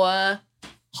 4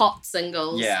 hot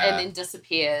singles Yeah. and then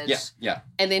disappeared. Yeah.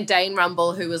 And then Dane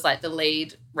Rumble, who was like the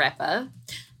lead rapper,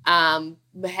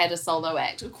 had a solo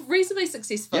act. Reasonably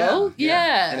successful.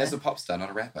 Yeah. And as a pop star, not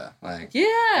a rapper. Like, Yeah.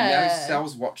 and now he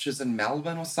sells watches in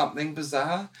Melbourne or something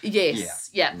bizarre. Yes.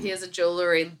 Yeah. He has a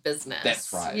jewellery business.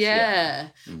 That's right, Yeah. yeah.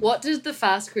 Mm. What did the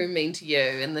Fast Crew mean to you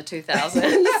in the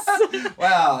 2000s?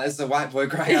 Well, as a white boy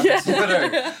growing up in Twitter.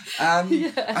 Yeah.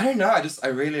 I don't know. I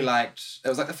really liked. It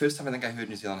was like the first time I think I heard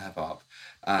New Zealand hip hop.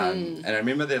 And I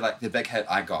remember the big hit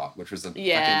I Got, which was a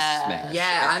Yeah. fucking smash.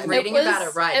 Yeah, I'm And- reading about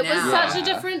it right It now. was such a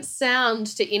Yeah. different sound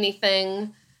to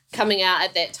anything coming out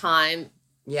at that time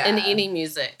Yeah. in any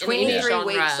music, in any 23 genre.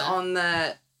 weeks on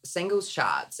the singles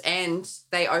charts, and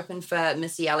they opened for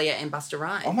Missy Elliott and Busta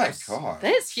Rhymes. Oh my god.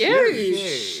 That's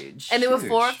huge. Huge. And there were Huge.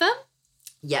 4 of them?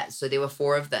 Yeah, so there were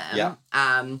 4 of them. Yeah.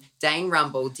 Dane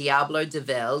Rumble, Diablo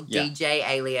DeVille, Yeah. DJ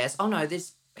Alias. Oh no,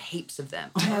 there's heaps of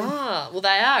them. Oh, well,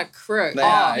 they are a crew. They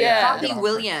are, yeah. Hartley Yeah.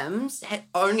 Williams had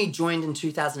only joined in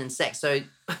 2006, so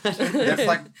That's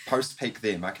like post peak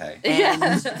them. Okay.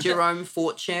 and Yeah. Jerome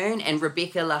Fortune and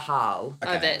Rebecca Lahal. Oh,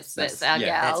 Okay. that's our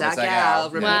gal. That's our gal,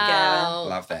 Rebecca. Wow.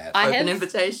 Love that. I Open have-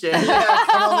 invitation. Yeah,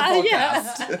 come on the Yeah.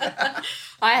 podcast.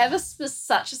 I have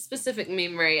such a specific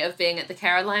memory of being at the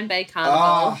Caroline Bay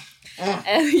Carnival. Oh,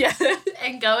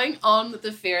 And going on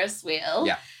the Ferris wheel.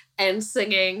 Yeah. And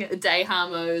singing Day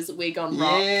Harmo's We Gone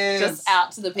Rock Yes. just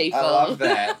out to the people. I love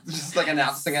that. Just like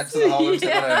announcing it to the whole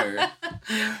Yeah.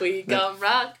 yeah. We Gone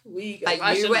Rock, we Gone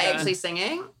Like, you should were know. actually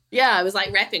singing? Yeah, I was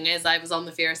like rapping as I was on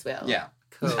the Ferris wheel. Yeah.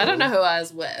 Cool. I don't know who I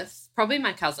was with. Probably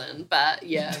my cousin, but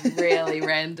yeah, really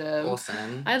random.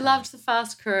 Awesome. I loved the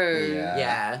Fast Crew. Yeah.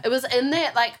 Yeah. It was in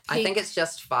that like I peak- think it's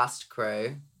just Fast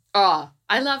Crew. Oh,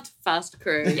 I loved Fast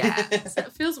Crew. Yeah. So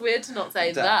it feels weird to not say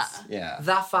It does. that. Yeah.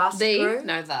 The Fast Crew?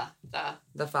 No, the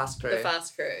The Fast Crew. the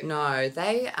Fast Crew. No,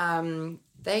 they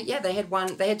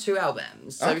had 2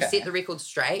 albums. So Okay. Set the Record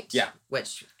Straight, Yeah.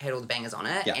 which had all the bangers on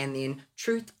it, Yeah. and then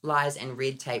Truth, Lies and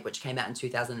Red Tape, which came out in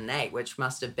 2008, which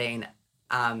must have been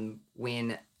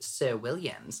when Sir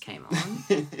Williams came on.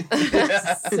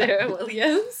 Sir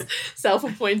Williams,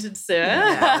 self-appointed sir.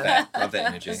 Yeah. Love that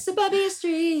energy. Suburbia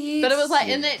Street. But it was like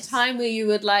in that Yes. time where you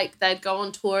would like they'd go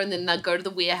on tour and then they'd go to the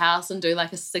warehouse and do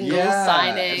like a single Yeah,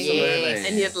 signing, absolutely.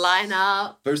 and you'd line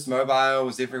up. Boost Mobile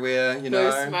was everywhere, you know.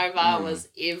 Boost Mobile Mm. was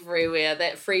everywhere.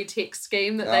 That free text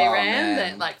scheme that they Oh, ran man.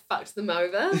 that like fucked them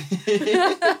over. Oh,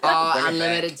 Bring it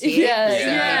unlimited back. text. Yeah,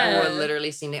 yeah. People were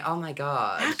literally sending, oh my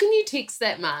God. How can you text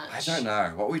that much? I don't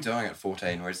know. What were we doing at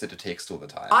 14? We just had to text all the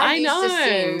time. I I used to know.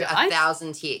 send I-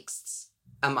 1,000 texts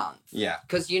a month. Yeah.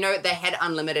 Because, they had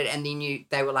unlimited and then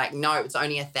they were like, no, it's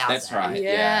only 1,000. That's right.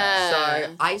 Yeah.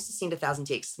 So I used to send 1,000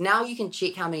 texts. Now you can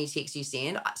check how many texts you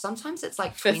send. Sometimes it's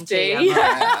like 50. 20 a month.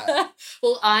 Yeah.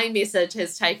 Well, iMessage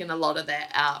has taken a lot of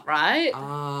that out, right?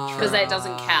 Because that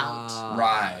doesn't count.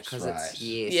 Right, Because right. it's,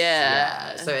 yes.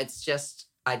 Yeah. So it's just,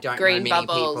 I don't Green know many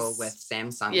bubbles. people with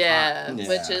Samsung. Yeah, Yeah.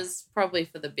 which is probably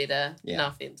for the better. Yeah. No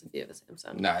offense if you have a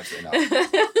Samsung. No, absolutely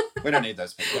not. We don't need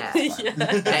those people. Yeah. It's fine.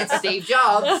 Yeah. That's Steve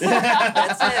Jobs.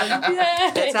 That's him.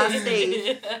 Yay. That's our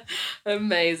Steve.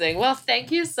 Amazing. Well,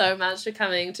 thank you so much for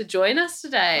coming to join us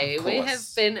today. Of We course.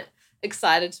 have been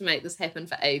excited to make this happen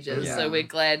for ages, Yeah. so we're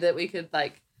glad that we could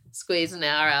squeeze an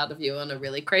hour out of you on a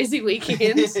really crazy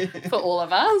weekend for all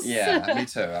of us. Yeah, me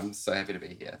too. I'm so happy to be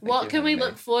here. Thank What you can for we having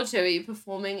look forward to? Are you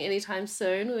performing anytime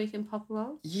soon where we can pop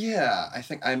along? Yeah, I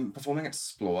think I'm performing at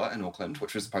Splore in Auckland,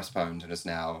 which was postponed and is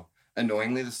now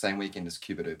annoyingly the same weekend as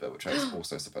Cuba Duper, which I was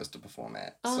also supposed to perform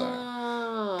at.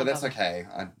 So, but that's okay.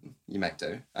 You make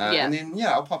do. Yeah. And then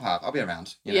I'll pop up. I'll be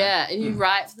around. You know? Yeah, and you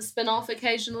write for the spin-off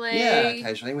occasionally. Yeah,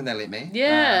 occasionally when they let me.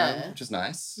 Yeah. Which is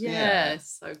nice. Yeah,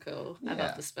 so cool. I Yeah.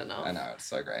 love the spin-off. I know, it's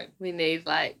so great. We need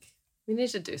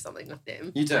to do something with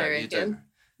them. You do, I you do. reckon.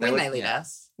 When they let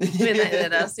us. When they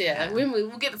let us, yeah. When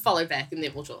we'll get the follow back and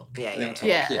then we'll talk. Yeah, Then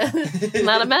yeah. we'll yeah. talk. Yeah.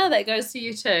 Malama, that goes to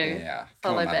you too. Yeah.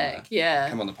 Come Follow on, back. Malama. Yeah.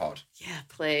 Come on the pod. Yeah,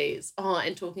 please. Oh,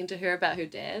 and talking to her about her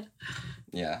dad,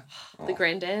 Yeah. the Oh.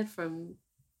 granddad from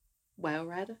Whale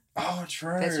Rider. Oh,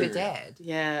 true. That's her dad.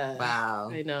 Yeah. Wow.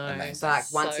 I know. Amazing. It's like,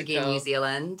 once So again, cool. New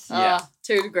Zealand. Yeah. Oh,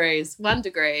 2 degrees. 1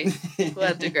 degree.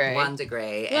 1 degree. 1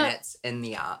 degree, Well- and it's in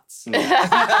the arts.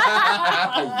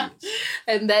 Yes.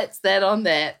 And that's that on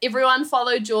that. Everyone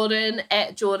follow Jordan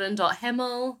at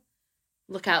jordan.hamill.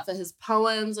 Look out for his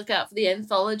poems. Look out for the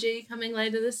anthology coming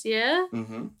later this year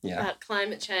Yeah. about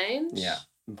climate change. Yeah.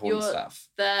 Important Your- stuff.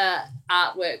 The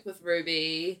artwork with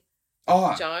Ruby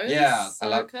Oh, Jones. yeah. So I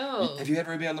love. cool. Have you had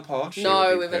Ruby on the pod? She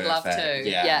No, would be we would love perfect. to.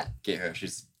 Yeah. Yeah. Get her.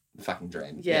 She's a fucking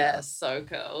dream. Yeah, so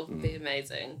cool. Mm. Be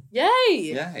amazing. Yay!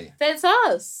 Yay. That's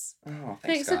us. Oh,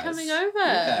 Thanks guys. for coming over.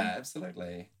 Yeah,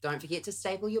 absolutely. Don't forget to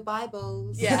staple your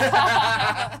Bibles.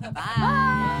 Yeah. Bye.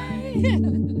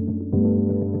 Bye.